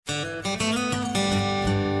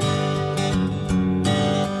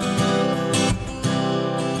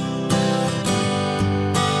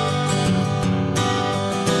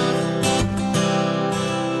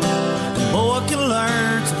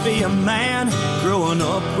growing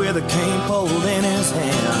up with a cane pole in his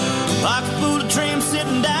hand. Pocket full of dreams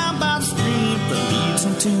sitting down by the stream that leads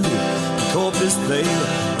him to the Corpus Bay.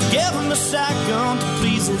 Give him a shotgun to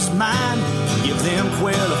please his mind. Give them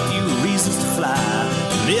quail a few reasons to fly.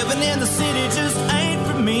 Living in the city just ain't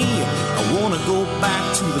for me. I wanna go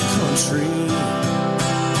back to the country.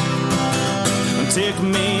 Take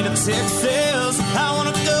me to Texas. I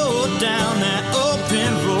wanna go down that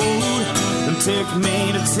open road. And take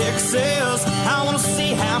me to Texas. I wanna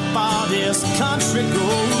see how far this country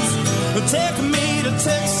goes. Take me to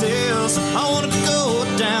Texas. I wanna go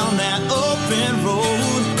down that open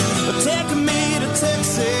road. Take me to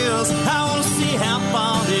Texas. I wanna see how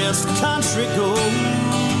far this country goes.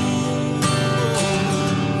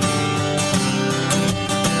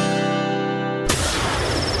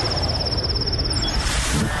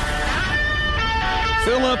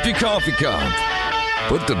 Fill up your coffee cup,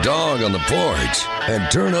 put the dog on the porch,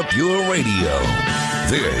 and turn up your radio.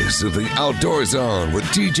 This is the Outdoor Zone with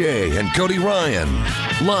TJ and Cody Ryan,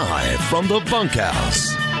 live from the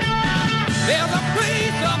Bunkhouse.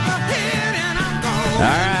 All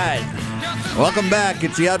right. Welcome back.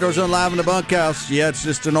 It's the Outdoor Zone live in the Bunkhouse. Yeah, it's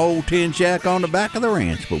just an old tin shack on the back of the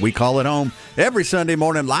ranch, but we call it home every Sunday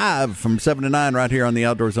morning live from 7 to 9 right here on the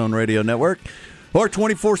Outdoor Zone Radio Network. Or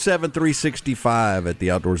 24/7, 365 at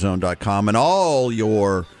theoutdoorzone.com. And all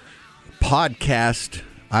your podcast,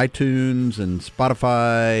 iTunes and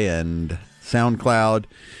Spotify and SoundCloud.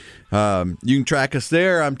 You can track us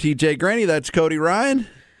there. I'm TJ Graney. That's Cody Ryan.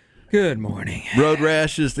 Good morning. Road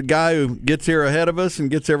Rash is the guy who gets here ahead of us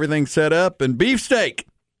and gets everything set up. And Beefsteak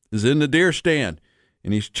is in the deer stand.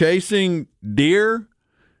 And he's chasing deer.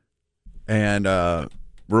 And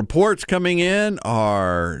reports coming in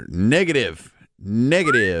are negative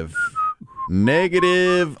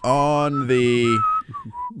on the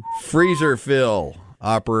freezer fill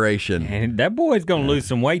operation. And that boy's going to lose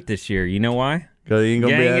some weight this year. You know why? Because he ain't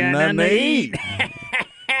going to be having nothing to eat.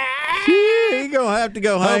 He's going to have to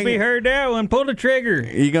go hang. Hope he heard that one. Pull the trigger.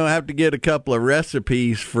 You're going to have to get a couple of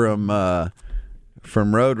recipes from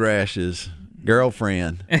Road Rash's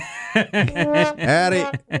girlfriend. Howdy.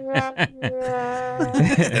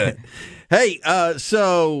 Hey,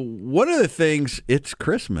 so one of the things, it's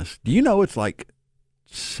Christmas. Do you know it's like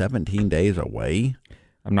 17 days away?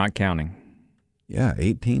 I'm not counting. Yeah,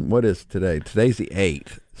 18. What is today? Today's the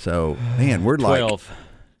 8th. So, man, we're 12. Like...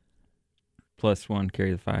 Plus 1,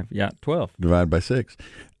 carry the 5. Yeah, 12. Divided by 6.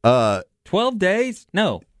 12 days?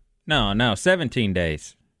 No. 17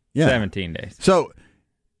 days. Yeah. 17 days. So,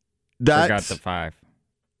 forgot the 5.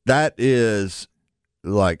 That is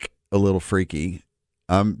like a little freaky.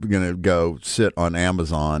 I'm going to go sit on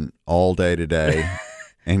Amazon all day today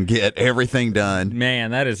and get everything done.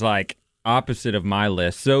 Man, that is like opposite of my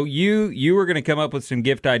list. So you were going to come up with some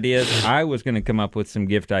gift ideas. I was going to come up with some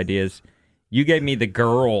gift ideas. You gave me the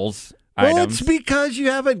girls' items. Well, it's because you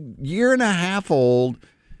have a 1.5-year-old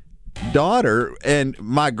daughter and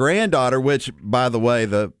my granddaughter, which, by the way,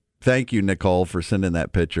 thank you, Nicole, for sending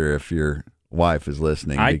that picture if your wife is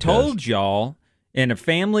listening. I told y'all. In a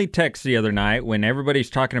family text the other night, when everybody's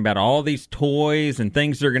talking about all these toys and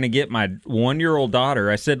things they're going to get my 1-year-old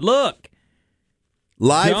daughter, I said, look.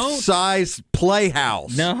 Life-size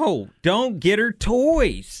playhouse. No, don't get her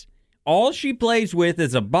toys. All she plays with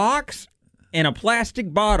is a box and a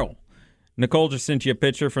plastic bottle. Nicole just sent you a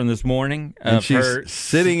picture from this morning of her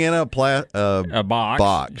sitting in a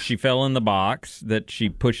box. She fell in the box that she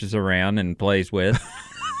pushes around and plays with.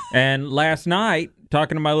 And last night,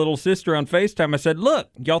 talking to my little sister on FaceTime, I said, look,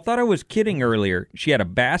 y'all thought I was kidding earlier. She had a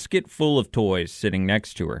basket full of toys sitting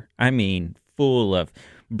next to her. I mean, full of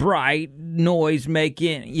bright,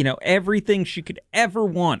 noise-making, everything she could ever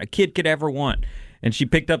want, a kid could ever want. And she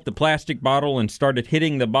picked up the plastic bottle and started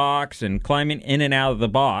hitting the box and climbing in and out of the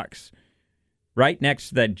box right next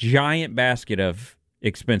to that giant basket of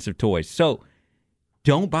expensive toys. So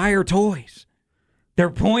don't buy her toys. They're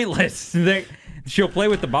pointless. She'll play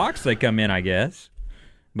with the box they come in, I guess.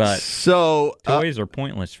 But toys are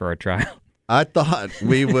pointless for a child. I thought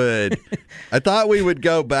we would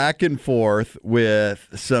go back and forth with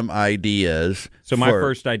some ideas. So my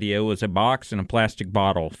first idea was a box and a plastic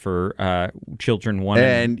bottle for children wanting.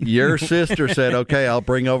 And your sister said, "Okay, I'll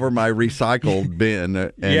bring over my recycled bin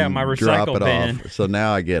and my recycled drop it bin. off." So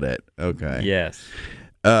now I get it. Okay. Yes.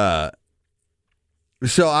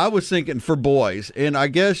 So I was thinking for boys, and I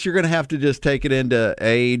guess you're going to have to just take it into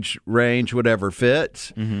age range, whatever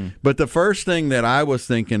fits. Mm-hmm. But the first thing that I was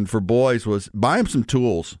thinking for boys was buy them some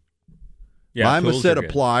tools. Yeah, buy them a set of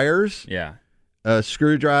pliers, a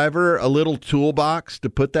screwdriver, a little toolbox to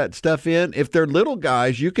put that stuff in. If they're little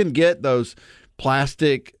guys, you can get those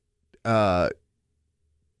plastic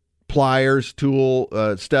pliers,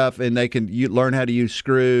 tool stuff, and they can learn how to use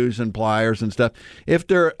screws and pliers and stuff. If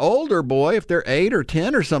they're older boy, if they're 8 or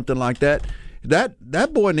 10 or something like that,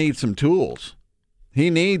 that boy needs some tools. He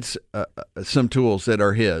needs some tools that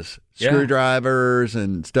are his. Screwdrivers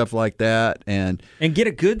and stuff like that. And get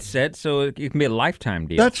a good set so it can be a lifetime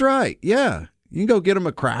deal. That's right, yeah. You can go get him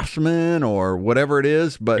a Craftsman or whatever it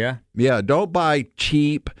is, but don't buy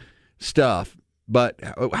cheap stuff. But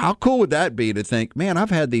how cool would that be to think, man, I've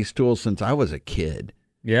had these tools since I was a kid.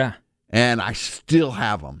 Yeah. And I still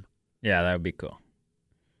have them. Yeah, that would be cool.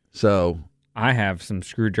 So I have some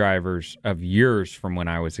screwdrivers of yours from when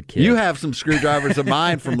I was a kid. You have some screwdrivers of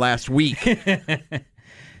mine from last week.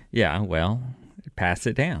 Yeah, well, pass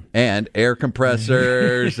it down. And air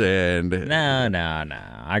compressors and... No.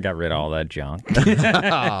 I got rid of all that junk.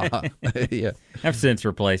 Yeah. I've since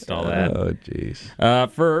replaced all that. Oh, jeez.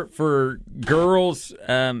 For girls,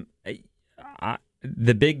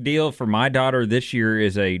 the big deal for my daughter this year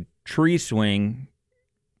is a tree swing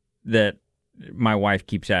that my wife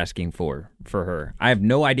keeps asking for her. I have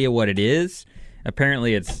no idea what it is.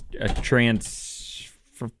 Apparently, it's a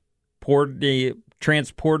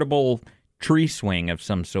transportable tree swing of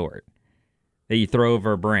some sort that you throw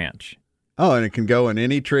over a branch. Oh, and it can go in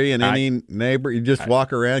any tree and any neighbor. You just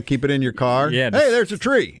walk around, keep it in your car. Yeah. Hey, there's a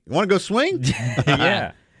tree. You want to go swing?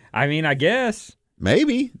 Yeah. I mean, I guess.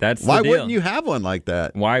 Maybe. That's the Why deal. wouldn't you have one like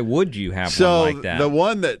that? Why would you have one like that?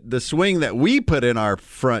 So the swing that we put in our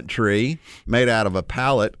front tree, made out of a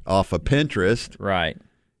pallet off of Pinterest, right,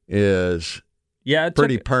 is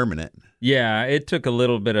pretty permanent. Yeah, it took a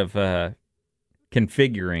little bit of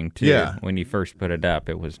configuring too. Yeah. When you first put it up,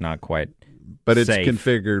 it was not quite. But it's safe.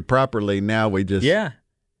 configured properly. Now we just yeah.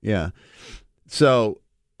 So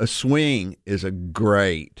a swing is a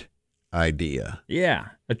great idea. Yeah,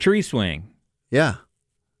 a tree swing. Yeah,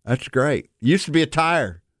 that's great. Used to be a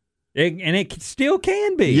tire. And it still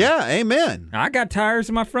can be. Yeah, amen. I got tires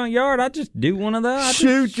in my front yard. I just do one of those.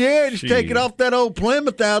 Just take it off that old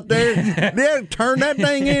Plymouth out there. Yeah, turn that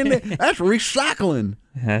thing in. That's recycling.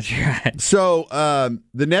 That's right. So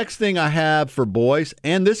the next thing I have for boys,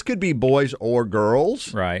 and this could be boys or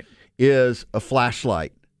girls, right, is a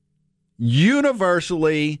flashlight.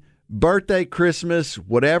 Universally, birthday, Christmas,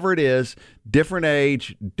 whatever it is, different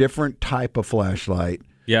age, different type of flashlight.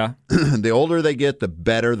 Yeah. The older they get, the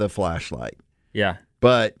better the flashlight. Yeah.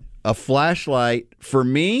 But a flashlight, for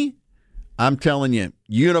me, I'm telling you,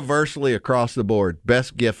 universally across the board,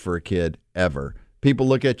 best gift for a kid ever. People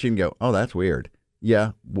look at you and go, oh, that's weird.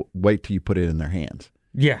 Yeah, wait till you put it in their hands.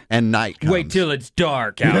 Yeah. And night comes. Wait till it's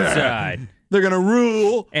dark outside. They're going to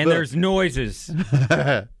rule. And there's noises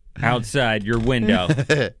outside your window.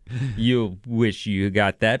 You'll wish you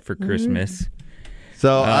got that for Christmas.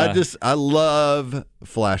 So I love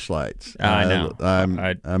flashlights. I know.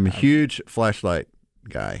 I'm a huge flashlight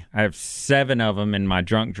guy. I have 7 of them in my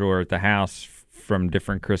junk drawer at the house from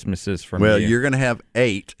different Christmases from Well, you. you're going to have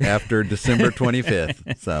 8 after December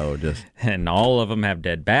 25th. So just and all of them have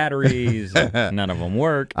dead batteries. None of them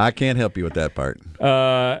work. I can't help you with that part.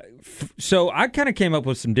 So I kind of came up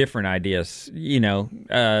with some different ideas,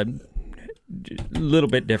 a little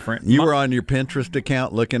bit different. You were on your Pinterest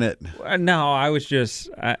account looking at... No, I was just...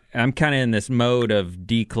 I'm kind of in this mode of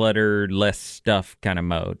declutter, less stuff kind of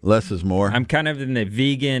mode. Less is more. I'm kind of in the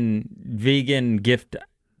vegan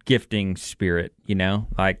gifting spirit,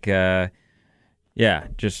 like,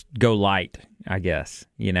 just go light, I guess,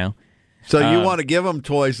 So you want to give them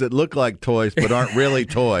toys that look like toys but aren't really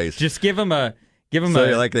toys. Just give them a...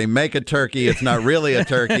 like they make a turkey, it's not really a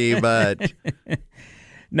turkey, but...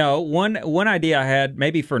 No, one idea I had,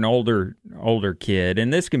 maybe for an older kid,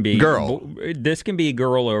 and this can be girl. This can be a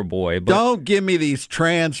girl or a boy. But don't give me these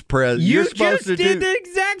trans presents. You just did the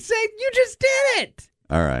exact same. You just did it.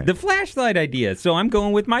 All right. The flashlight idea. So I'm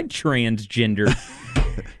going with my transgender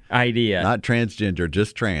idea. Not transgender,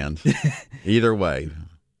 just trans. Either way.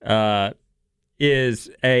 Is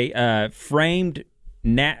a framed.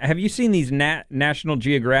 Have you seen these National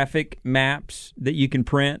Geographic maps that you can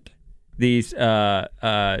print? These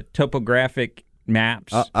topographic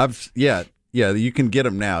maps. You can get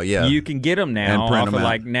them now. Yeah, you can get them now off of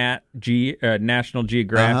like National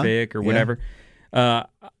Geographic or whatever. Yeah.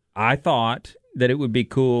 I thought that it would be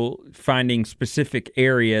cool finding specific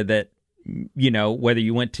area that whether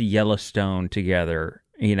you went to Yellowstone together,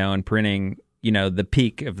 and printing the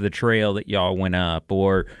peak of the trail that y'all went up,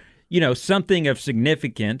 or something of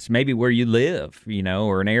significance, maybe where you live,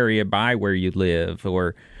 or an area by where you live,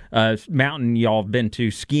 or mountain y'all have been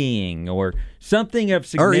to skiing, or something of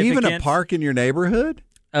significance, or even a park in your neighborhood.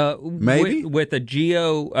 Maybe with a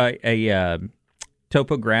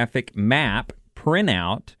topographic map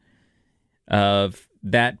printout of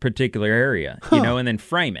that particular area, and then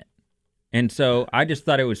frame it. And so I just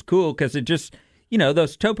thought it was cool because it just,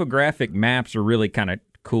 those topographic maps are really kind of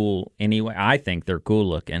cool anyway. I think they're cool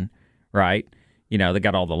looking, right? They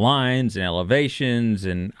got all the lines and elevations,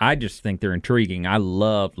 and I just think they're intriguing. I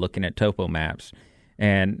love looking at topo maps.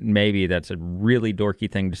 And maybe that's a really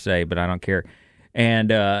dorky thing to say, but I don't care.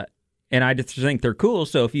 And I just think they're cool.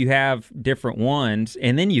 So if you have different ones,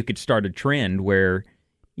 and then you could start a trend where,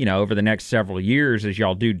 over the next several years, as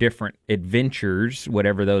y'all do different adventures,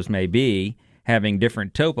 whatever those may be, having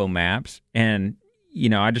different topo maps. And,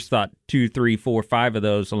 I just thought 2, 3, 4, 5 of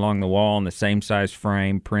those along the wall in the same size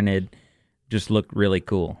frame, printed, just looked really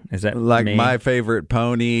cool. Is that like me? My Favorite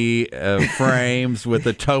Pony frames with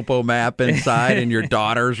a topo map inside in your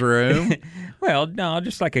daughter's room? Well, no,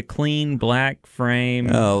 just like a clean black frame.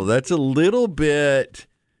 Oh, that's a little bit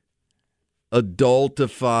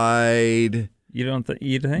adultified.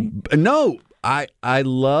 You think? No, I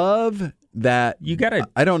love that. You gotta.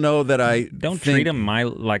 I don't know that I don't treat them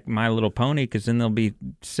like My Little Pony, because then they'll be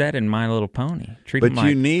set in My Little Pony. But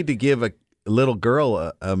you need to give a little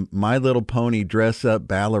girl a My Little Pony dress-up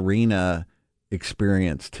ballerina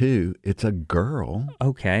experience, too. It's a girl.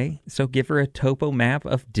 Okay, so give her a topo map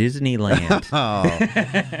of Disneyland.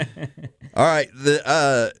 All right.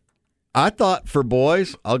 I thought for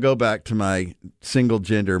boys, I'll go back to my single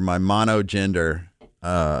gender, my mono gender.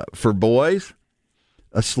 For boys,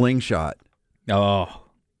 a slingshot. Oh,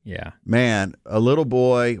 yeah. Man, a little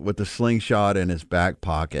boy with a slingshot in his back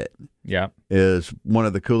pocket. Yeah, is one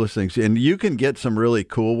of the coolest things, and you can get some really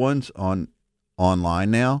cool ones online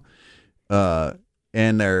now,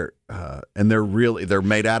 and they're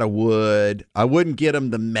made out of wood. I wouldn't get them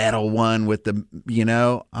the metal one with the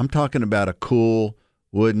I'm talking about a cool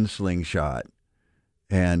wooden slingshot,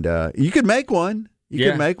 and you could make one. You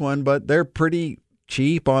can make one, but they're pretty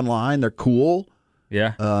cheap online. They're cool.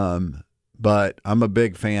 Yeah. But I'm a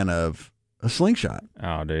big fan of a slingshot.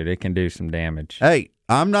 Oh, dude, it can do some damage. Hey.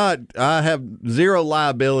 I have zero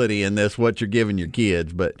liability in this, what you're giving your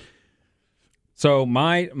kids, but. So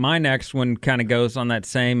my next one kind of goes on that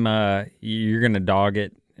same, you're going to dog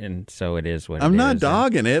it, and so it is what it is. I'm not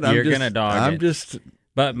dogging it. You're going to dog it. Just.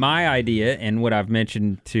 But my idea, and what I've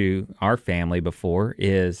mentioned to our family before,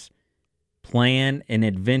 is plan an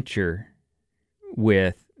adventure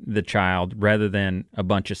with the child rather than a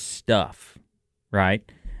bunch of stuff, right?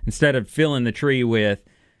 Instead of filling the tree with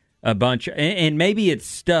a bunch, and maybe it's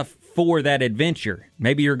stuff for that adventure.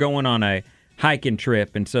 Maybe you're going on a hiking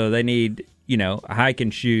trip, and so they need,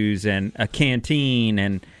 hiking shoes and a canteen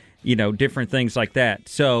and, different things like that.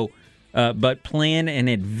 So, but plan an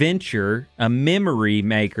adventure, a memory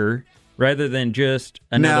maker, rather than just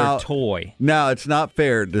another toy. Now, it's not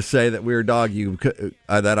fair to say that we were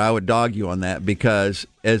that I would dog you on that, because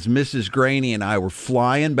as Mrs. Graney and I were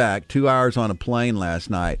flying back 2 hours on a plane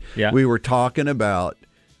last night, we were talking about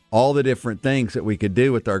all the different things that we could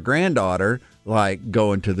do with our granddaughter, like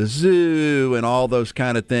going to the zoo and all those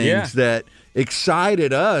kind of things that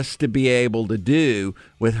excited us to be able to do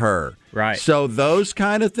with her. Right. So those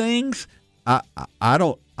kind of things, I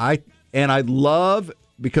love,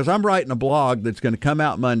 because I'm writing a blog that's going to come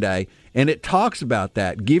out Monday, and it talks about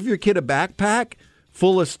that. Give your kid a backpack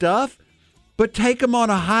full of stuff, but take them on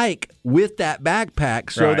a hike with that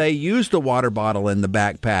backpack so they use the water bottle in the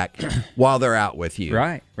backpack while they're out with you.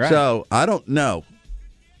 Right. So, I don't know.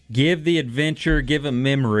 Give the adventure, give a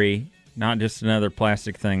memory, not just another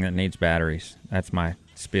plastic thing that needs batteries. That's my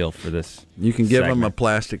spiel for this. You can give them a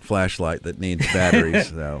plastic flashlight that needs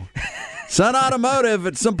batteries, though. Sun Automotive,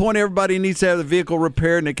 at some point everybody needs to have the vehicle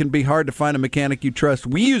repaired, and it can be hard to find a mechanic you trust.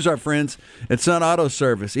 We use our friends at Sun Auto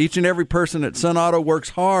Service. Each and every person at Sun Auto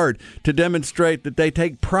works hard to demonstrate that they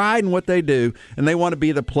take pride in what they do, and they want to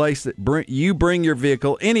be the place that you bring your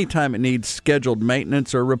vehicle anytime it needs scheduled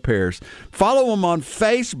maintenance or repairs. Follow them on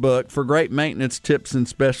Facebook for great maintenance tips and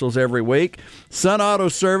specials every week. Sun Auto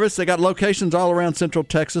Service, they got locations all around Central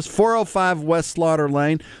Texas, 405 West Slaughter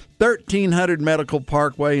Lane, 1300 Medical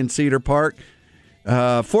Parkway in Cedar Park,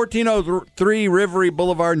 1403 Rivery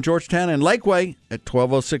Boulevard in Georgetown, and Lakeway at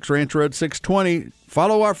 1206 Ranch Road 620.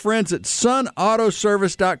 Follow our friends at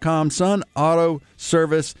sunautoservice.com,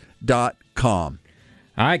 sunautoservice.com.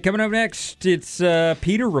 All right, coming up next, it's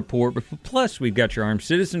Peter Report. But plus, we've got your Armed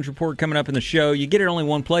Citizens Report coming up in the show. You get it only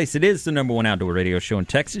one place. It is the #1 outdoor radio show in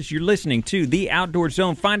Texas. You're listening to The Outdoor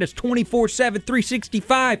Zone. Find us 24/7,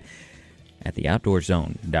 365 at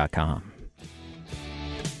theoutdoorzone.com.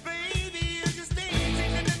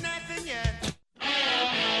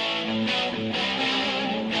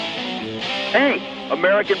 Hey,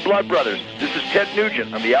 American Blood Brothers. This is Ted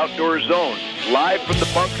Nugent on the Outdoor Zone, live from the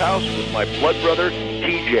Bunkhouse with my blood brother,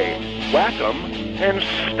 TJ. Whack 'em and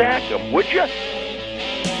stack 'em, would you?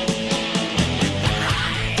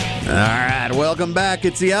 All right, welcome back.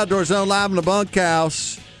 It's the Outdoor Zone live in the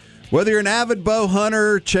Bunkhouse. Whether you're an avid bow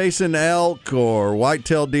hunter, chasing elk or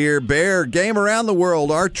whitetail deer, bear, game around the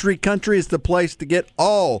world, Archery Country is the place to get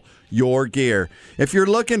all your gear. If you're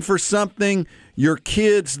looking for something your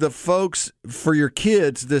kids, the folks for your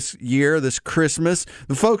kids this year, this Christmas,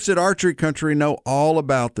 the folks at Archery Country know all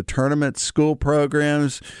about the tournaments, school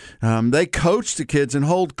programs. They coach the kids and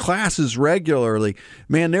hold classes regularly.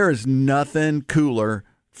 Man, there is nothing cooler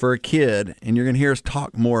for a kid, and you're going to hear us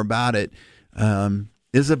talk more about it,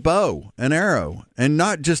 is a bow, an arrow, and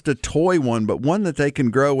not just a toy one, but one that they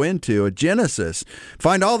can grow into, a Genesis.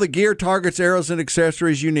 Find all the gear, targets, arrows, and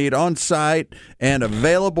accessories you need on site and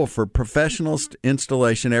available for professional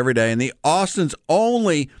installation every day in the Austin's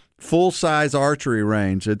only full-size archery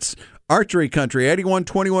range. It's Archery Country,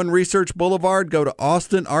 8121 Research Boulevard. Go to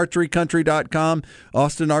austinarcherycountry.com,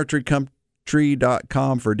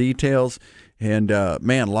 austinarcherycountry.com for details. And,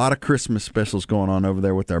 man, a lot of Christmas specials going on over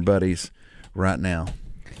there with our buddies right now.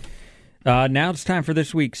 Now it's time for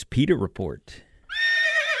this week's PETA Report.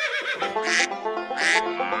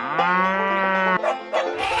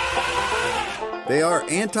 They are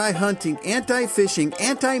anti-hunting, anti-fishing,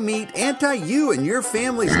 anti-meat, anti-you and your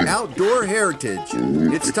family's outdoor heritage.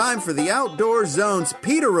 It's time for the Outdoor Zone's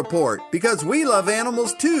PETA Report, because we love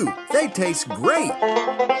animals too. They taste great.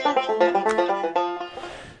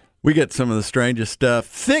 We get some of the strangest stuff.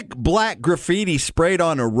 Thick black graffiti sprayed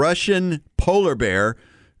on a Russian polar bear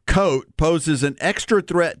coat poses an extra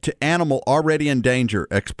threat to animal already in danger,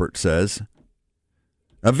 expert says.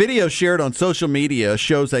 A video shared on social media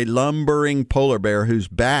shows a lumbering polar bear whose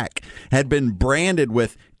back had been branded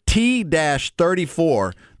with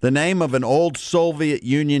T-34, the name of an old Soviet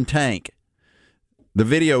Union tank. The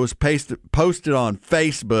video was posted on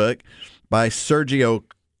Facebook by Sergio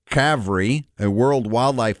Kavry, a World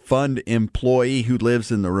Wildlife Fund employee who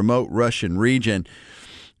lives in the remote Russian region.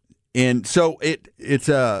 And so it's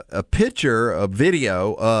a picture, a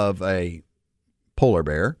video of a polar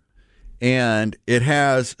bear, and it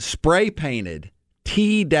has spray painted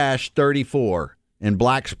T-34 in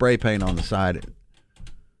black spray paint on the side.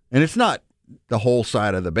 And it's not the whole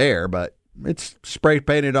side of the bear, but it's spray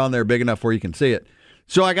painted on there big enough where you can see it.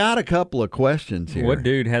 So I got a couple of questions here. What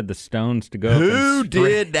dude had the stones to go up Who and spray?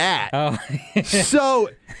 did that? Oh. So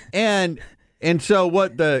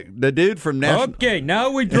what the dude from National... Okay,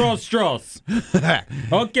 now we draw straws.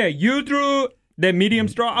 Okay, you drew the medium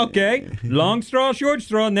straw. Okay, long straw, short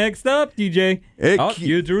straw. Next up, DJ.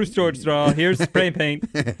 You drew short straw. Here's spray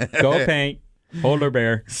paint. Go paint. Polar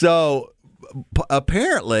bear. So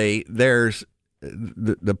apparently there's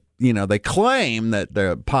they claim that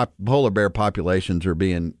the polar bear populations are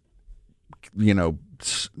being,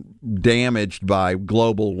 damaged by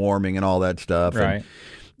global warming and all that stuff. Right.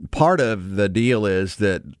 And part of the deal is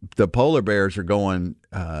that the polar bears are going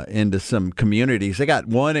into some communities. They got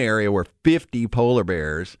one area where 50 polar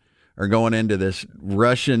bears are going into this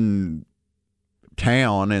Russian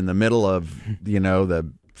town in the middle of,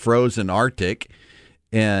 the frozen Arctic,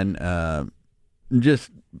 and just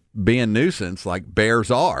being nuisance like bears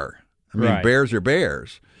are. I mean, right. Bears are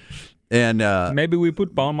bears. And maybe we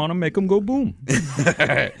put bomb on them, make them go boom.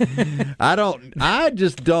 I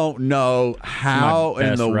just don't know how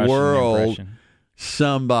in the Russian world impression.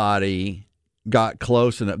 Somebody got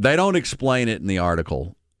close enough. They don't explain it in the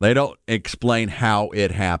article. They don't explain how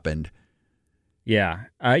it happened. Yeah.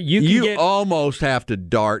 You almost have to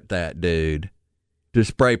dart that dude to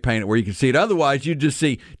spray paint it where you can see it. Otherwise, you just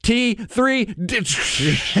see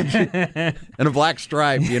T3 and a black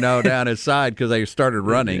stripe, down his side because they started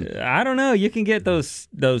running. I don't know. You can get those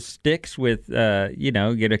sticks with,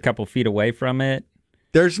 get a couple feet away from it.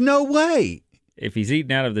 There's no way. If he's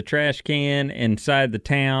eating out of the trash can inside the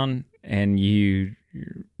town and you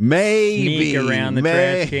maybe sneak around the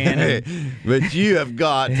trash can. But you have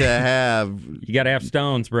got to have... You got to have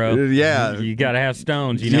stones, bro. Yeah. You got to have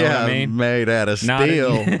stones, you know what I mean? Made out of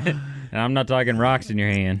steel. And I'm not talking rocks in your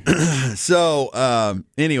hand. So,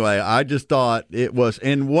 anyway, I just thought it was...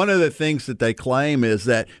 And one of the things that they claim is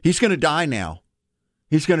that he's going to die now.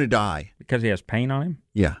 He's going to die. Because he has paint on him?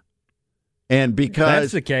 Yeah. And because... If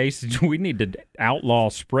that's the case, we need to outlaw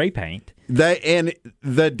spray paint. And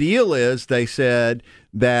the deal is, they said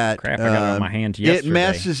that Crap, I got it on my hands yesterday. It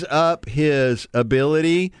messes up his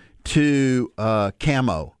ability to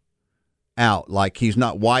camo out. Like, he's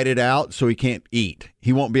not whited out, so he can't eat.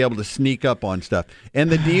 He won't be able to sneak up on stuff. And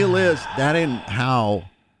the deal is, that ain't how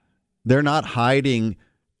They're not hiding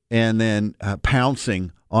and then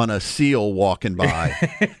pouncing on a seal walking by.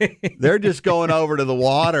 They're just going over to the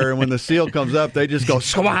water, and when the seal comes up, they just go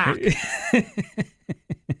squawk.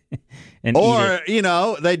 And or,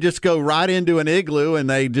 they just go right into an igloo and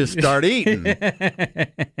they just start eating.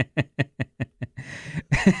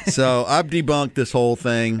 So I've debunked this whole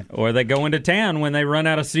thing. Or they go into town when they run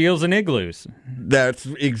out of seals and igloos. That's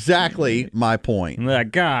exactly my point. And they're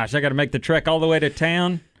like, gosh, I got to make the trek all the way to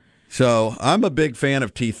town. So I'm a big fan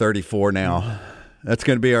of T34 now. That's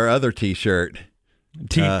going to be our other T-shirt.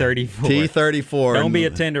 T34. T34. Don't be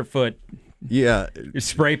a tenderfoot. Yeah.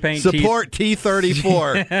 Spray paint. Support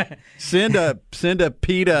T34. Send a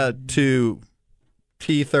PETA to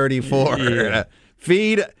T34. Yeah.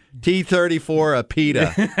 Feed T34 a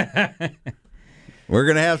PETA. We're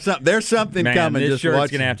going to have something. There's something coming. This just shirt's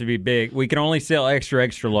watch. going to have to be big. We can only sell extra,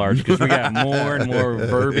 extra large because we got more and more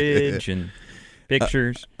verbiage and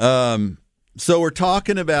pictures. So we're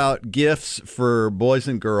talking about gifts for boys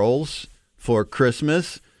and girls for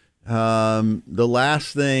Christmas. The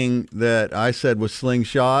last thing that I said was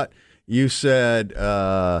slingshot. You said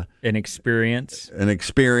An experience.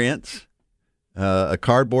 A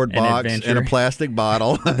cardboard box, adventure. and a plastic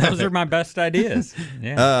bottle. Those are my best ideas.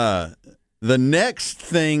 Yeah. The next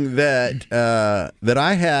thing that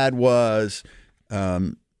I had was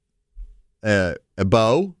a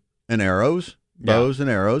bow and arrows. Bows and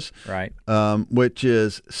arrows. Right. Which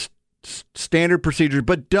is standard procedure.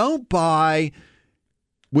 But don't buy,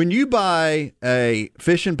 when you buy a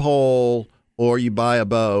fishing pole or you buy a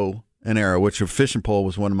bow and arrow, which a fishing pole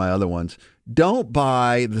was one of my other ones, don't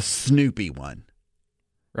buy the Snoopy one.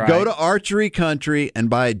 Right. Go to Archery Country and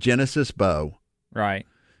buy a Genesis bow. Right.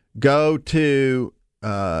 Go to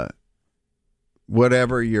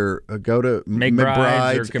whatever go to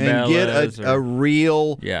McBride's and get a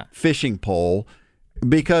real fishing pole,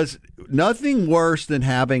 because nothing worse than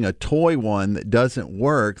having a toy one that doesn't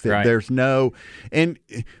work, that there's no, and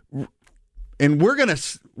we're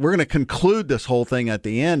gonna conclude this whole thing at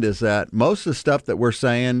the end, is that most of the stuff that we're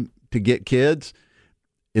saying to get kids,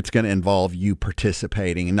 it's going to involve you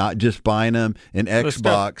participating and not just buying them an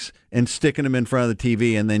Xbox and sticking them in front of the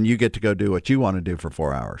TV, and then you get to go do what you want to do for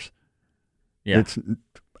 4 hours. Yeah.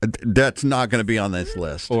 That's not going to be on this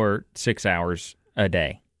list. Or 6 hours a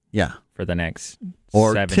day. Yeah. For the next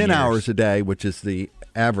or 7 10 years. hours a day, which is the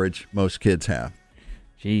average most kids have.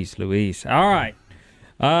 Jeez Louise. All right.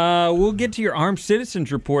 We'll get to your Armed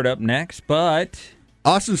Citizens Report up next, but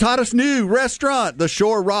Austin's hottest new restaurant, the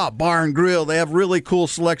Shore Raw Bar and Grill. They have really cool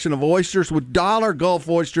selection of oysters with dollar Gulf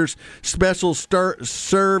oysters, specials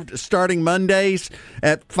served starting Mondays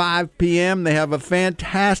at 5 p.m. They have a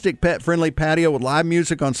fantastic pet-friendly patio with live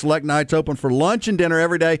music on select nights, open for lunch and dinner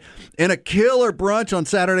every day, and a killer brunch on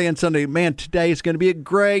Saturday and Sunday. Man, today is going to be a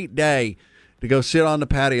great day to go sit on the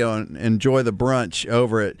patio and enjoy the brunch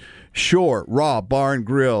over at Shore Raw Bar and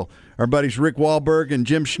Grill. Our buddies Rick Wahlberg and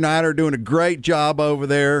Jim Schneider are doing a great job over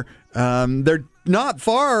there. They're not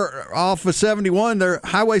far off of 71. They're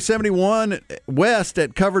Highway 71 west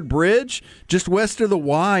at Covered Bridge, just west of the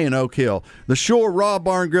Y in Oak Hill. The Shore Raw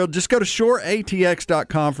Bar and Grill. Just go to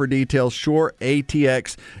shoreatx.com for details.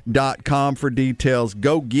 Shoreatx.com for details.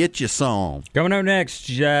 Go get you some. Coming up next,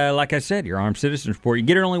 like I said, your Armed Citizens Report. You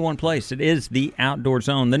get it only one place. It is the Outdoor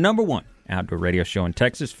Zone, the number one outdoor radio show in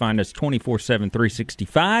Texas. Find us 24/7,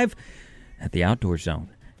 365 at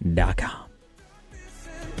theoutdoorzone.com.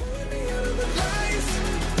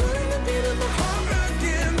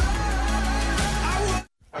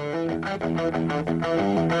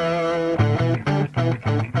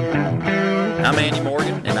 I'm Andy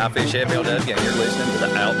Morgan, and I fish FLW, and you're listening to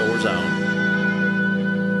the Outdoor Zone.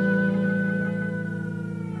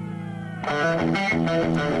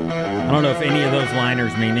 I don't know if any of those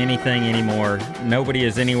liners mean anything anymore. Nobody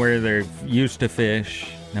is anywhere they're used to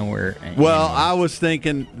fish. Nowhere. Well, anymore. I was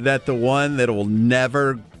thinking that the one that will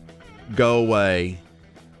never go away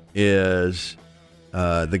is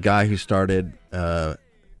the guy who started FLW,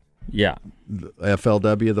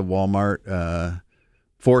 the Walmart,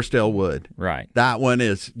 Forestdale Wood. Right. That one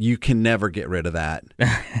is, you can never get rid of that.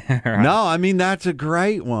 Right. No, I mean, that's a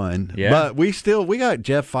great one. Yeah. But we got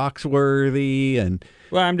Jeff Foxworthy and...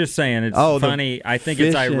 Well, I'm just saying, it's funny. I think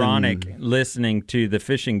it's ironic listening to the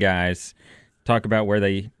fishing guys talk about where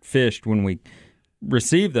they fished when we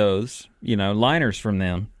received those, liners from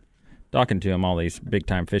them, talking to them, all these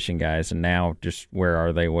big-time fishing guys, and now just where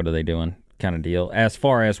are they, what are they doing kind of deal, as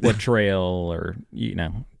far as what trail or,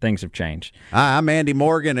 things have changed. I'm Andy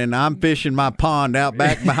Morgan, and I'm fishing my pond out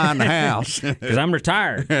back behind the house. Because I'm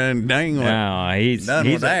retired. And dang, no, he's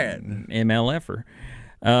with that. an MLFer.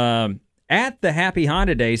 At the Happy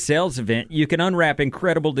Honda Days sales event, you can unwrap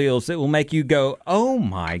incredible deals that will make you go, oh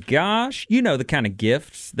my gosh. You know the kind of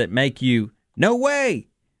gifts that make you, no way.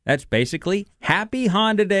 That's basically Happy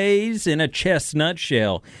Honda Days in a chestnut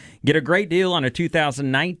shell. Get a great deal on a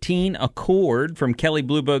 2019 Accord from Kelley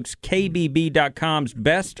Blue Book's KBB.com's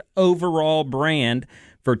best overall brand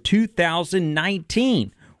for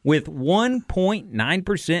 2019 with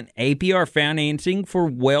 1.9% APR financing for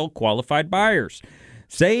well-qualified buyers.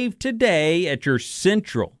 Save today at your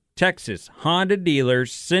Central Texas Honda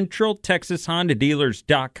dealers,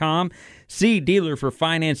 centraltexashondadealers.com. See dealer for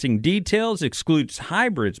financing details. Excludes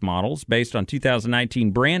hybrids models based on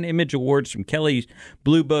 2019 Brand Image Awards from Kelley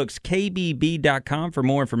Blue Book's KBB.com for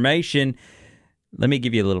more information. Let me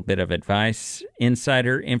give you a little bit of advice.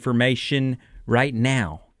 Insider information. Right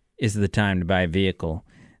now is the time to buy a vehicle.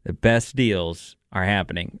 The best deals are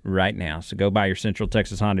happening right now. So go buy your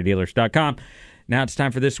centraltexashondadealers.com. Now it's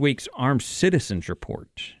time for this week's Armed Citizens Report.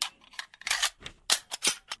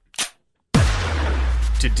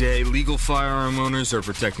 Today, legal firearm owners are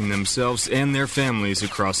protecting themselves and their families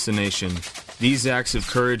across the nation. These acts of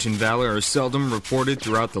courage and valor are seldom reported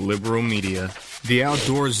throughout the liberal media. The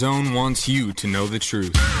Outdoor Zone wants you to know the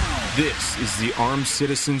truth. This is the Armed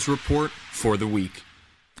Citizens Report for the week.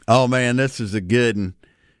 Oh, man, this is a good one.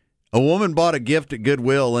 A woman bought a gift at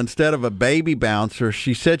Goodwill. Instead of a baby bouncer,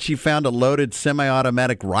 she said she found a loaded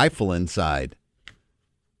semi-automatic rifle inside.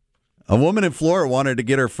 A woman in Florida wanted to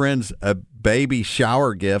get her friends a baby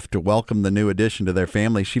shower gift to welcome the new addition to their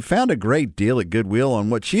family. She found a great deal at Goodwill on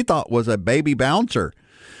what she thought was a baby bouncer.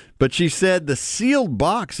 But she said the sealed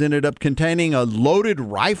box ended up containing a loaded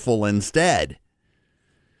rifle instead.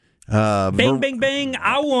 Bing, bing, bing,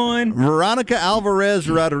 I won. Veronica Alvarez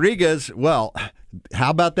Rodriguez, well, how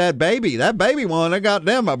about that baby? That baby won. I got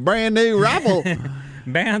them a brand new rifle.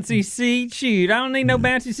 Bouncy seat, shoot. I don't need no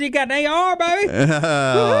bouncy seat. Got an AR, baby.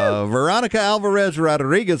 Veronica Alvarez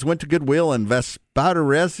Rodriguez went to Goodwill in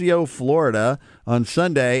Vespaterecio, Florida on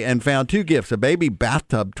Sunday and found two gifts, a baby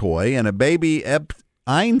bathtub toy and a baby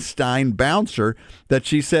Einstein bouncer that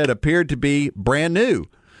she said appeared to be brand new.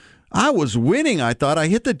 I was winning, I thought. I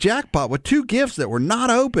hit the jackpot with two gifts that were not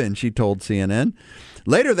open, she told CNN.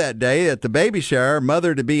 Later that day at the baby shower,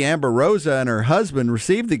 mother-to-be Amber Rosa and her husband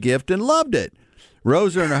received the gift and loved it.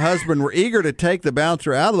 Rosa and her husband were eager to take the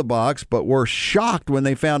bouncer out of the box, but were shocked when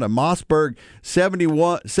they found a Mossberg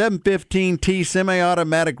 715T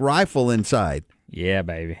semi-automatic rifle inside. Yeah,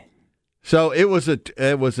 baby. So it was a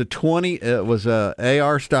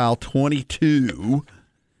AR style 22.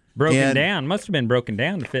 Broken down. Must have been broken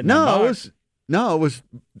down to fit in the box. It was,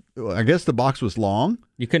 I guess the box was long.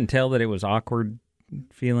 You couldn't tell that it was awkward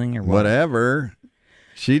feeling or what? Whatever.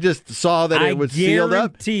 She just saw that it was sealed up. I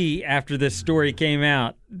guarantee after this story came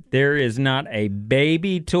out, there is not a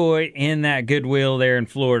baby toy in that Goodwill there in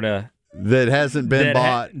Florida that hasn't been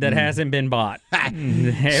bought. That hasn't been bought.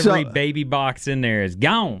 Every baby box in there is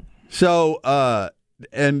gone. So,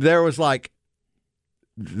 and there was like,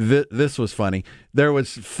 this was funny. There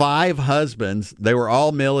was 5 husbands. They were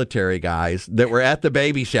all military guys that were at the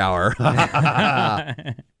baby shower.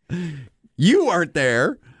 You weren't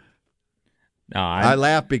there. No, I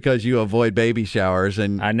laugh because you avoid baby showers,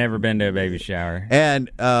 and I've never been to a baby shower. And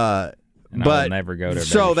I'll never go to a baby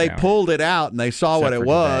shower. So they pulled it out and they saw what it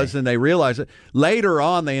was, and they realized it. Later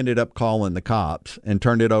on, they ended up calling the cops and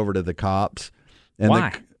turned it over to the cops. And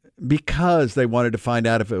why? Because they wanted to find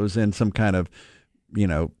out if it was in some kind of,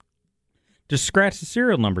 just scratch the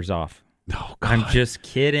serial numbers off. Oh, God. I'm just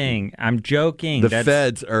kidding. I'm joking. The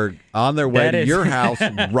feds are on their way to your house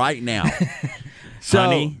right now. So,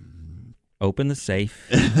 honey, open the safe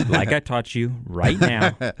like I taught you right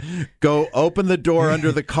now. Go open the door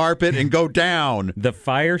under the carpet and go down. The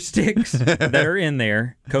fire sticks that are in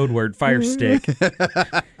there, code word fire stick.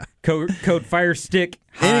 Code fire stick.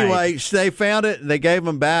 Hide. Anyway, they found it. They gave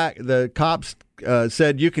them back. The cops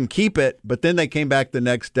said you can keep it, but then they came back the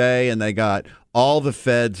next day and they got all the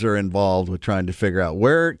feds are involved with trying to figure out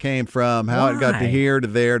where it came from, how it got to here, to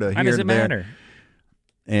there, to how here, does to it there.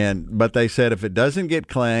 matter? But they said if it doesn't get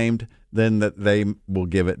claimed, then that they will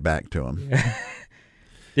give it back to them.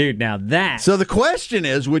 Dude, now that. So the question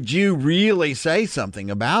is, would you really say something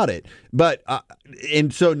about it? But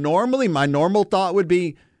and so normally my normal thought would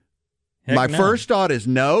be, first thought is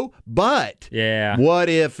no, but what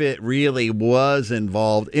if it really was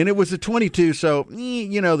involved? And it was a 22, so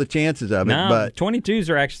the chances of it. But 22s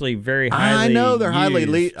are actually very highly. I know they're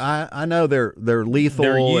used. I know they're lethal.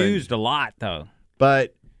 They're used a lot though.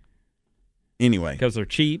 But anyway, because they're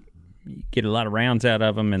cheap, you get a lot of rounds out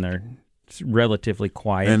of them, and they're relatively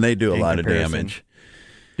quiet, and they do a lot of damage.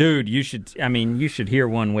 Dude, you should. I mean, you should hear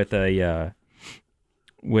one with a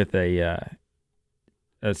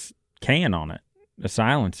can on it, a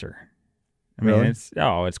silencer. I mean,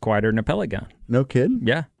 Really? it's quieter than a pellet gun. No kidding?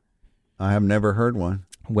 Yeah. I have never heard one.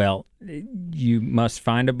 Well, you must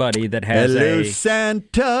find a buddy that has Hello,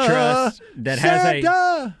 Santa. trust that has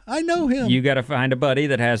Santa. I know him. You got to find a buddy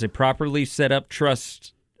that has a properly set up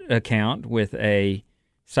trust account with a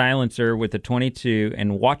silencer with a .22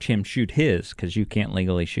 and watch him shoot his because you can't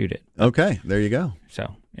legally shoot it. Okay, there you go.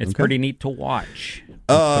 So it's Okay. pretty neat to watch. Let's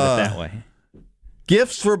put it that way.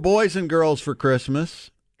 Gifts for boys and girls for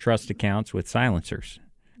Christmas. Trust accounts with silencers.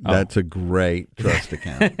 That's a great trust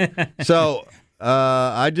account. So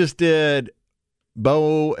I just did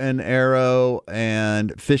bow and arrow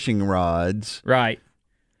and fishing rods, Right.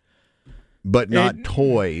 but not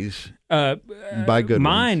toys. Buy good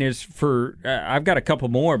Mine ones. is for, I've got a couple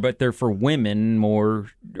more, but they're for women more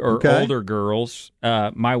or Okay. older girls.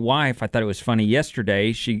 My wife, I thought it was funny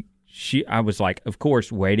yesterday. I was like, of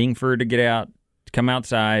course, waiting for her to get out, to come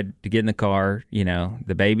outside, to get in the car. You know,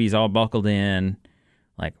 the baby's all buckled in.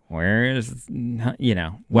 Like, where is, waiting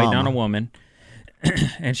Mama. on a woman.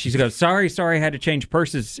 And she goes, sorry, I had to change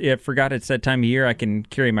purses. I forgot it's that time of year I can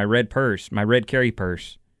carry my red carry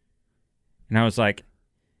purse. And I was like,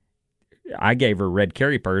 I gave her a red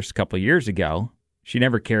carry purse a couple of years ago. She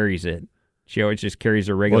never carries it. She always just carries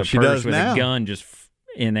a regular she purse does with now. a gun just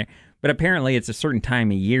in there. But apparently it's a certain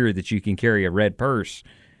time of year that you can carry a red purse.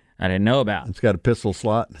 I didn't know about. It's got a pistol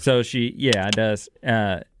slot. So it does.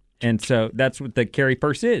 And so that's what the carry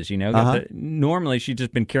purse is, Normally she's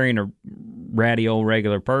just been carrying a ratty old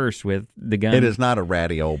regular purse with the gun. It is not a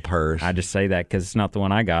ratty old purse. I just say that because it's not the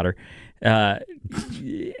one I got her.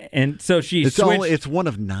 And so It's one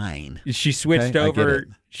of 9. She switched Okay, I get over. it.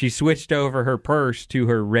 She switched over her purse to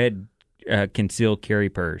her red concealed carry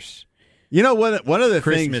purse. You know what? One of the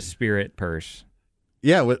Christmas things, spirit purse.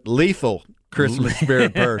 yeah, with lethal Christmas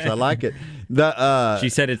spirit purse. I like it. She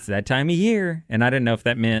said it's that time of year, and I didn't know if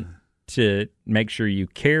that meant to make sure you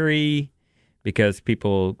carry because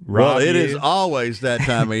people rob Well, it you, is always that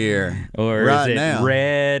time of year. or right is it now.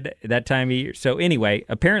 red that time of year? So anyway,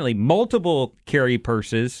 apparently multiple carry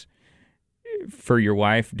purses for your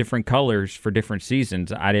wife, different colors for different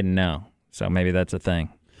seasons. I didn't know, so maybe that's a thing.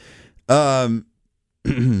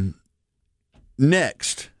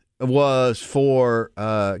 Next was for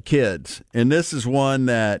kids, and this is one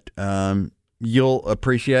that you'll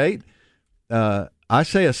appreciate. I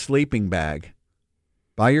say a sleeping bag.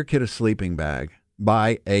 Buy your kid a sleeping bag.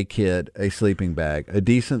 Buy a kid a sleeping bag, a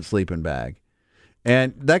decent sleeping bag.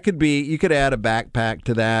 And that could be, you could add a backpack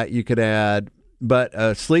to that. You could add, but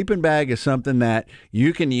a sleeping bag is something that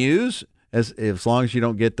you can use as long as you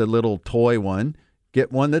don't get the little toy one.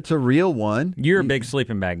 Get one that's a real one. You're a big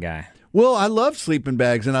sleeping bag guy. Well, I love sleeping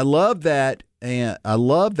bags, and I love that, and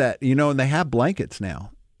and they have blankets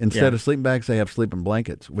now. Instead of sleeping bags, they have sleeping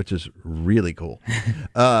blankets, which is really cool.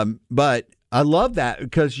 But I love that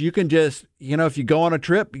because you can just, if you go on a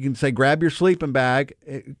trip, you can say, grab your sleeping bag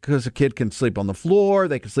because a kid can sleep on the floor.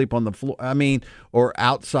 They can sleep on the floor. Or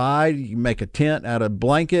outside, you make a tent out of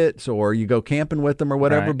blankets or you go camping with them or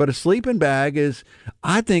whatever. Right. But a sleeping bag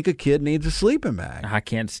I think a kid needs a sleeping bag. I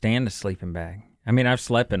can't stand a sleeping bag. I've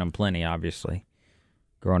slept in them plenty, obviously,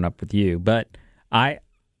 growing up with you. But I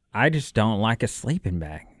just don't like a sleeping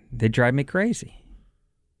bag. They drive me crazy.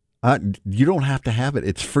 You don't have to have it.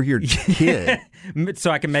 It's for your kid.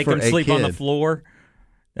 So I can make For them a sleep on the kid. floor?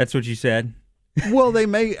 That's what you said? Well, they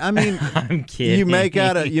may. I'm kidding. You make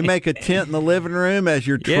a tent in the living room as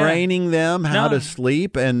you're Yeah. training them how No. to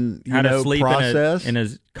sleep and How to sleep process. in a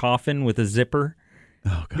coffin with a zipper.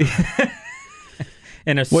 Oh God!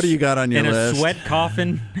 What do you got on your in list? a sweat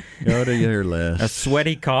coffin? Go to your list. A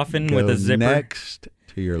sweaty coffin Go with a zipper? next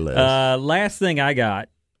to your list. Last thing I got,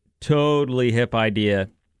 totally hip idea.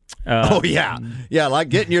 Oh yeah, like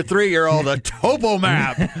getting your 3-year-old a topo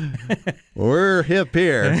map. We're hip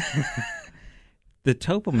here. The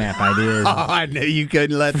topo map idea is Oh, I knew you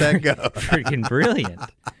couldn't let that go. freaking brilliant.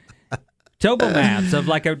 Topo maps of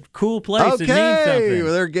like a cool place that means Okay,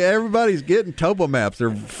 something. everybody's getting topo maps.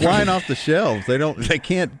 They're flying off the shelves. They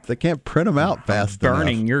can't print them out fast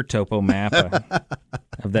Burning enough. your topo map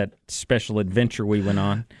of that special adventure we went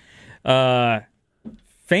on.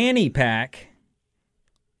 Fanny pack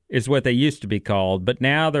is what they used to be called, but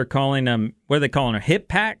now they're calling them, what are they calling them? Hip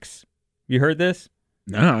packs? You heard this?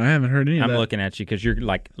 No, I haven't heard any of I'm that. looking at you because you're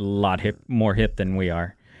like a lot more hip than we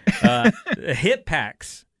are. Hip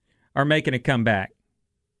packs are making a comeback.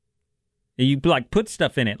 You like put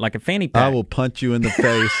stuff in it like a fanny pack. I will punch you in the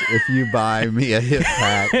face if you buy me a hip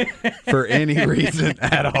pack for any reason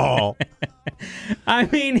at all. I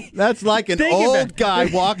mean, That's like an old guy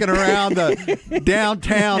walking around the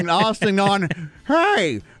downtown Austin on,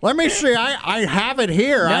 hey, let me see. I have it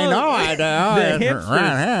here. No, I know I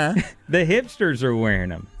do. The hipsters are wearing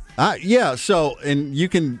them. Yeah, so, and you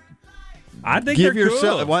can I think give they're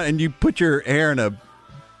yourself, cool. and you put your hair in a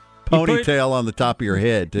ponytail on the top of your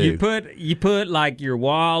head, too. You put like your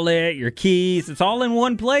wallet, your keys. It's all in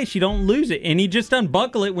one place. You don't lose it, and you just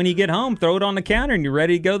unbuckle it when you get home. Throw it on the counter, and you're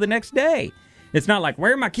ready to go the next day. It's not like,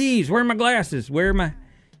 where are my keys? Where are my glasses? Where are my,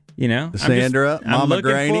 Sandra, Mama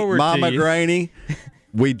Granny.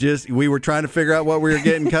 We were trying to figure out what we were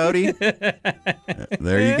getting, Cody. There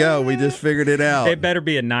you go. We just figured it out. It better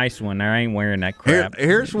be a nice one. I ain't wearing that crap.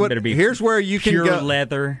 Here's where you can pure go.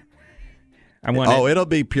 leather. It'll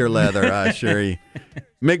be pure leather, I assure you.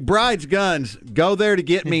 McBride's Guns. Go there to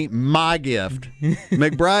get me my gift.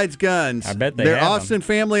 McBride's Guns. I bet they're have Austin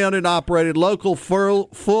family-owned and operated, local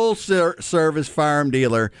full-service firearm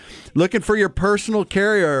dealer. Looking for your personal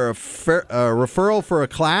carrier or a referral for a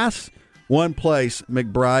class? One place,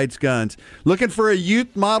 McBride's Guns. Looking for a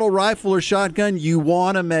youth model rifle or shotgun? You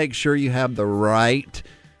want to make sure you have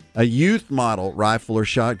a youth model rifle or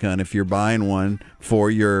shotgun if you're buying one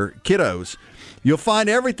for your kiddos. You'll find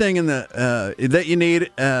everything in the that you need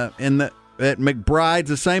at McBride's,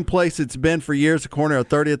 the same place it's been for years, the corner of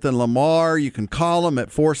 30th and Lamar. You can call them at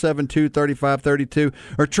 472-3532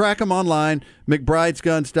 or track them online,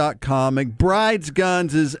 McBridesGuns.com. McBride's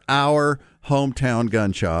Guns is our hometown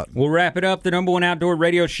gun shop. We'll wrap it up. The number one outdoor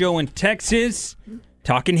radio show in Texas.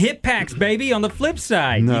 Talking hip packs, baby, on the flip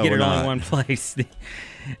side. No, you get it we're all not. in one place.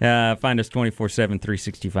 Find us 24/7,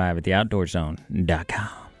 365 at theoutdoorzone.com.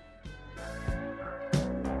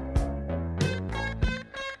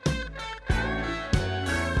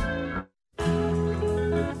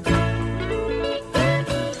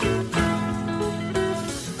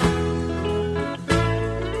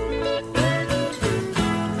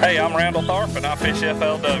 Hey, I'm Randall Tharp, and I fish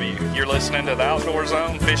FLW. You're listening to the Outdoor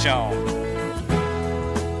Zone. Fish on.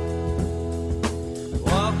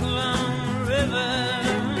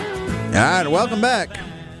 All right, welcome back.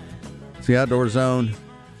 It's the Outdoor Zone.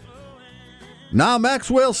 Now,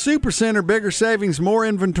 Maxwell Supercenter, bigger savings, more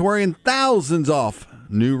inventory, and thousands off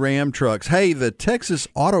new Ram trucks. Hey, the Texas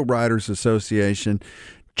Auto Writers Association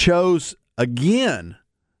chose again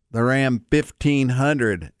the Ram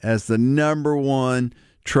 1500 as the number one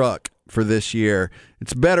truck for this year.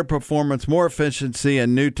 It's better performance, more efficiency,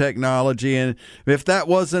 and new technology. And if that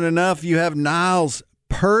wasn't enough, you have Niles'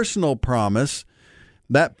 personal promise,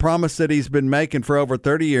 that promise that he's been making for over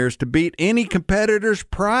 30 years, to beat any competitor's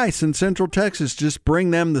price in Central Texas. Just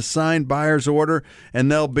bring them the signed buyer's order,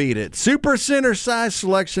 and they'll beat it. Supercenter size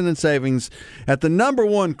selection and savings at the number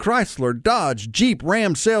one Chrysler, Dodge, Jeep,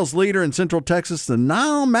 Ram sales leader in Central Texas, the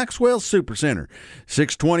Nile Maxwell Supercenter.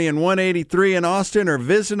 620 and 183 in Austin, or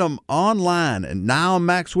visit them online at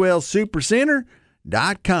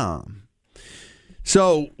NileMaxwellSupercenter.com.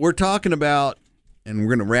 So we're talking about, and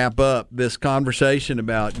we're going to wrap up this conversation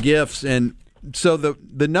about gifts. And so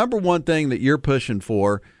the number one thing that you're pushing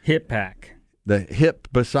for, Hip pack.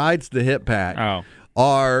 besides the hip pack,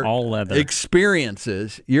 are all leather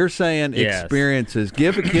experiences. You're saying experiences.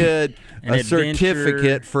 Give a kid a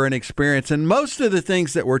certificate for an experience. And most of the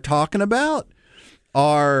things that we're talking about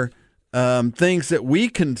are things that we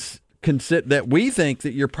can consider, that we think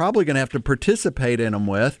that you're probably going to have to participate in them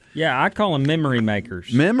with. Yeah, I call them memory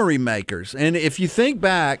makers. Memory makers. And if you think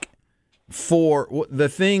back for the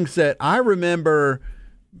things that I remember,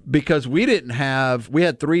 because we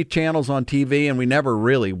had 3 channels on TV, and we never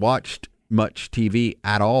really watched much TV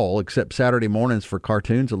at all, except Saturday mornings for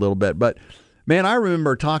cartoons a little bit. But man, I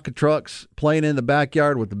remember Tonka trucks, playing in the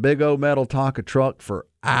backyard with the big old metal Tonka truck for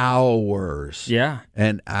hours. Yeah.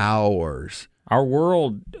 And hours. Our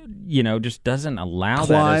world, just doesn't allow that as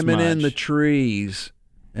much. Climbing in the trees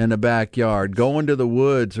in the backyard, going to the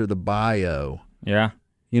woods or the bayou. Yeah.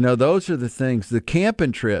 Those are the things. The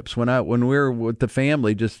camping trips, when we were with the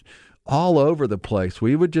family, just all over the place.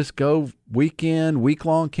 We would just go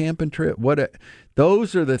week-long camping trip.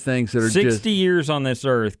 Those are the things that are 60 years on this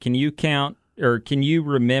earth. Can you count, or can you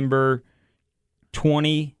remember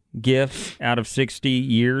 20 gifts out of 60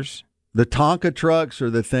 years? The Tonka trucks are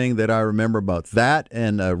the thing that I remember most. That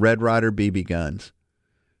and Red Ryder BB guns.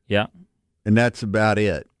 Yeah. And that's about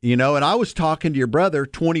it. And I was talking to your brother,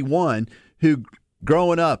 21, who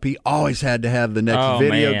growing up, he always had to have the next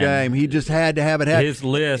video game. He just had to have it. His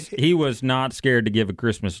list, he was not scared to give a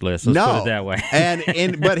Christmas list. Let's put it that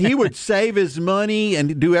way. But he would save his money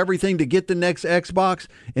and do everything to get the next Xbox.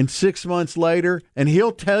 And 6 months later, and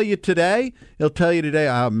he'll tell you today,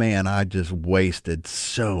 oh, man, I just wasted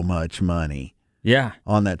so much money. Yeah.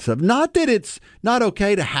 On that stuff. Not that it's not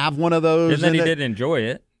okay to have one of those. And then he didn't enjoy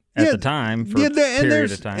it. At the time, for a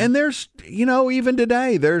period of time. And there's, even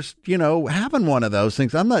today, there's, having one of those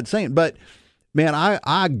things. I'm not saying, but, man,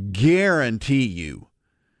 I guarantee you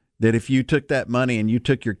that if you took that money and you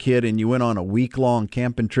took your kid and you went on a week-long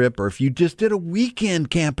camping trip, or if you just did a weekend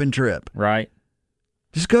camping trip. Right.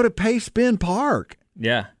 Just go to Pace Bend Park.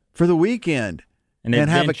 Yeah. For the weekend. And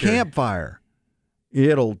have a campfire.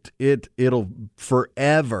 It'll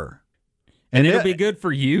forever. And it'll be good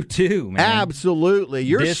for you, too, man. Absolutely.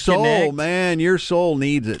 Your soul, man, your soul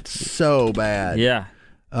needs it so bad. Yeah.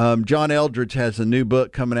 John Eldredge has a new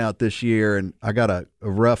book coming out this year, and I got a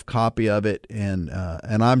rough copy of it, and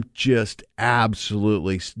I'm just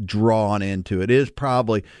absolutely drawn into it. It is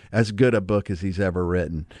probably as good a book as he's ever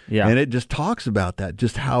written. Yeah. And it just talks about that,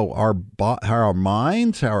 just how our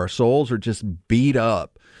minds, how our souls are just beat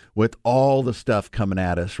up with all the stuff coming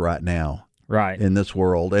at us right now. Right. In this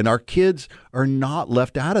world. And our kids are not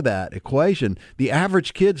left out of that equation. The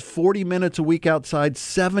average kid's 40 minutes a week outside,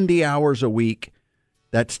 70 hours a week.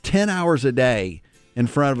 That's 10 hours a day in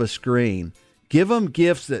front of a screen. Give them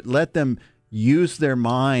gifts that let them use their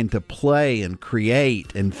mind to play and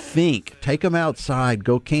create and think. Take them outside.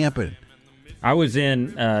 Go camping. I was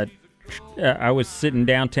sitting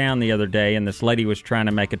downtown the other day, and this lady was trying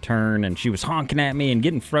to make a turn, and she was honking at me and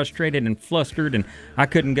getting frustrated and flustered, and I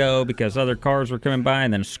couldn't go because other cars were coming by,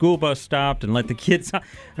 and then a school bus stopped and let the kids out.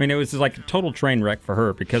 I mean, it was like a total train wreck for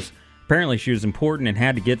her because apparently she was important and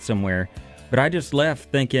had to get somewhere. But I just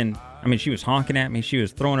left thinking, she was honking at me. She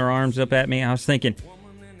was throwing her arms up at me. I was thinking,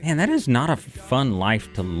 man, that is not a fun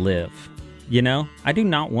life to live. I do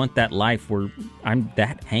not want that life where I'm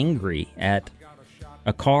that angry at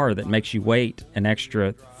a car that makes you wait an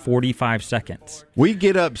extra 45 seconds. We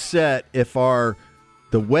get upset if the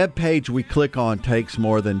web page we click on takes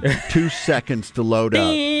more than 2 seconds to load up.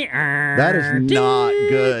 That is not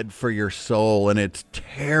good for your soul, and it's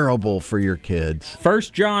terrible for your kids. 1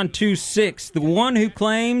 John 2:6, the one who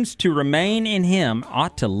claims to remain in him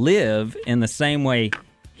ought to live in the same way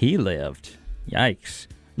he lived. Yikes.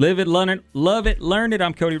 Live it, love it, learn it.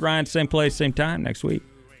 I'm Cody Ryan, same place, same time next week.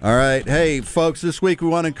 All right. Hey, folks, this week we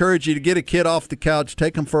want to encourage you to get a kid off the couch,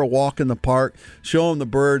 take them for a walk in the park, show them the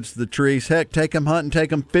birds, the trees. Heck, take them hunting, take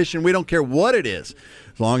them fishing. We don't care what it is,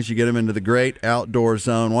 as long as you get them into the great outdoor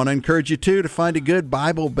zone. Want to encourage you, too, to find a good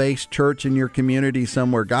Bible-based church in your community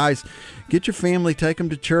somewhere. Guys, get your family, take them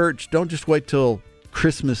to church. Don't just wait till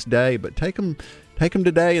Christmas Day, but take them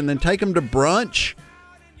today, and then take them to brunch,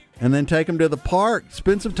 and then take them to the park.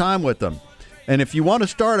 Spend some time with them. And if you want to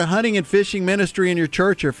start a hunting and fishing ministry in your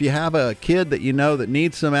church, or if you have a kid that you know that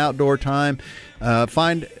needs some outdoor time, go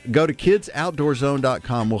to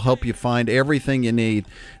kidsoutdoorzone.com. We'll help you find everything you need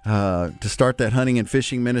to start that hunting and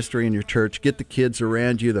fishing ministry in your church. Get the kids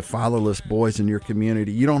around you, the fatherless boys in your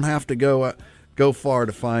community. You don't have to go far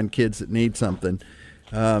to find kids that need something.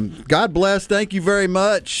 God bless. Thank you very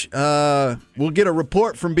much. We'll get a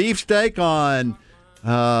report from Beefsteak on...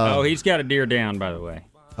 he's got a deer down, by the way.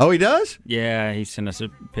 Oh, he does? Yeah, he sent us a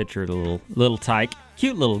picture of a little tyke.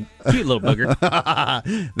 Cute little booger.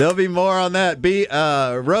 There'll be more on that.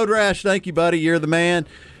 Road Rash, thank you, buddy. You're the man.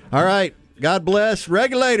 All right. God bless.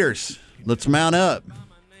 Regulators, let's mount up.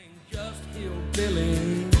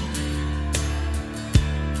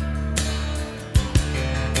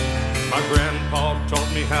 My grandpa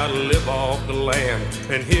taught me how to live off the land,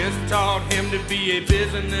 and his taught him to be a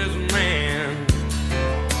businessman.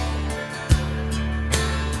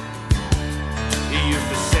 He used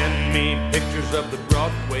to send me pictures of the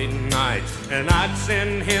Broadway nights, and I'd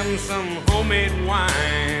send him some homemade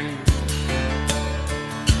wine.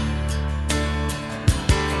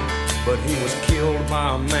 But he was killed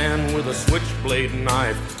by a man with a switchblade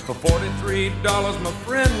knife. For $43, my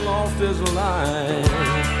friend lost his life.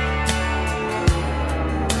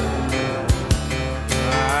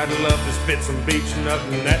 I'd love to spit some beach nut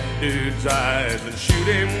in that dude's eyes and shoot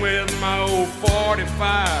him with my old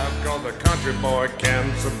 45, cause a country boy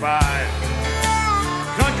can survive.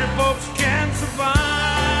 Country folks can survive.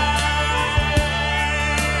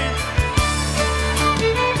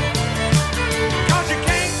 Cause you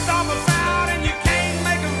can't stop us out and you can't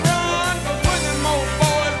make us run, cause when them old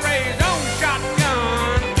boys raised on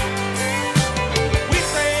shotgun, we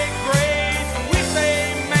say grace and we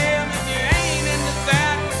say man, and you ain't into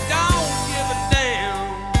that, we don't give a damn.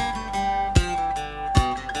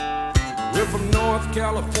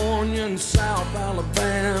 California and South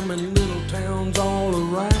Alabama and little towns all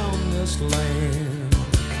around this land.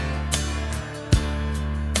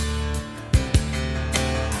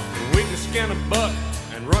 We can skin a buck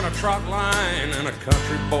and run a trot line, and a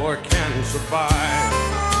country boy can survive.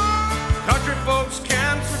 Country folks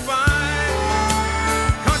can survive.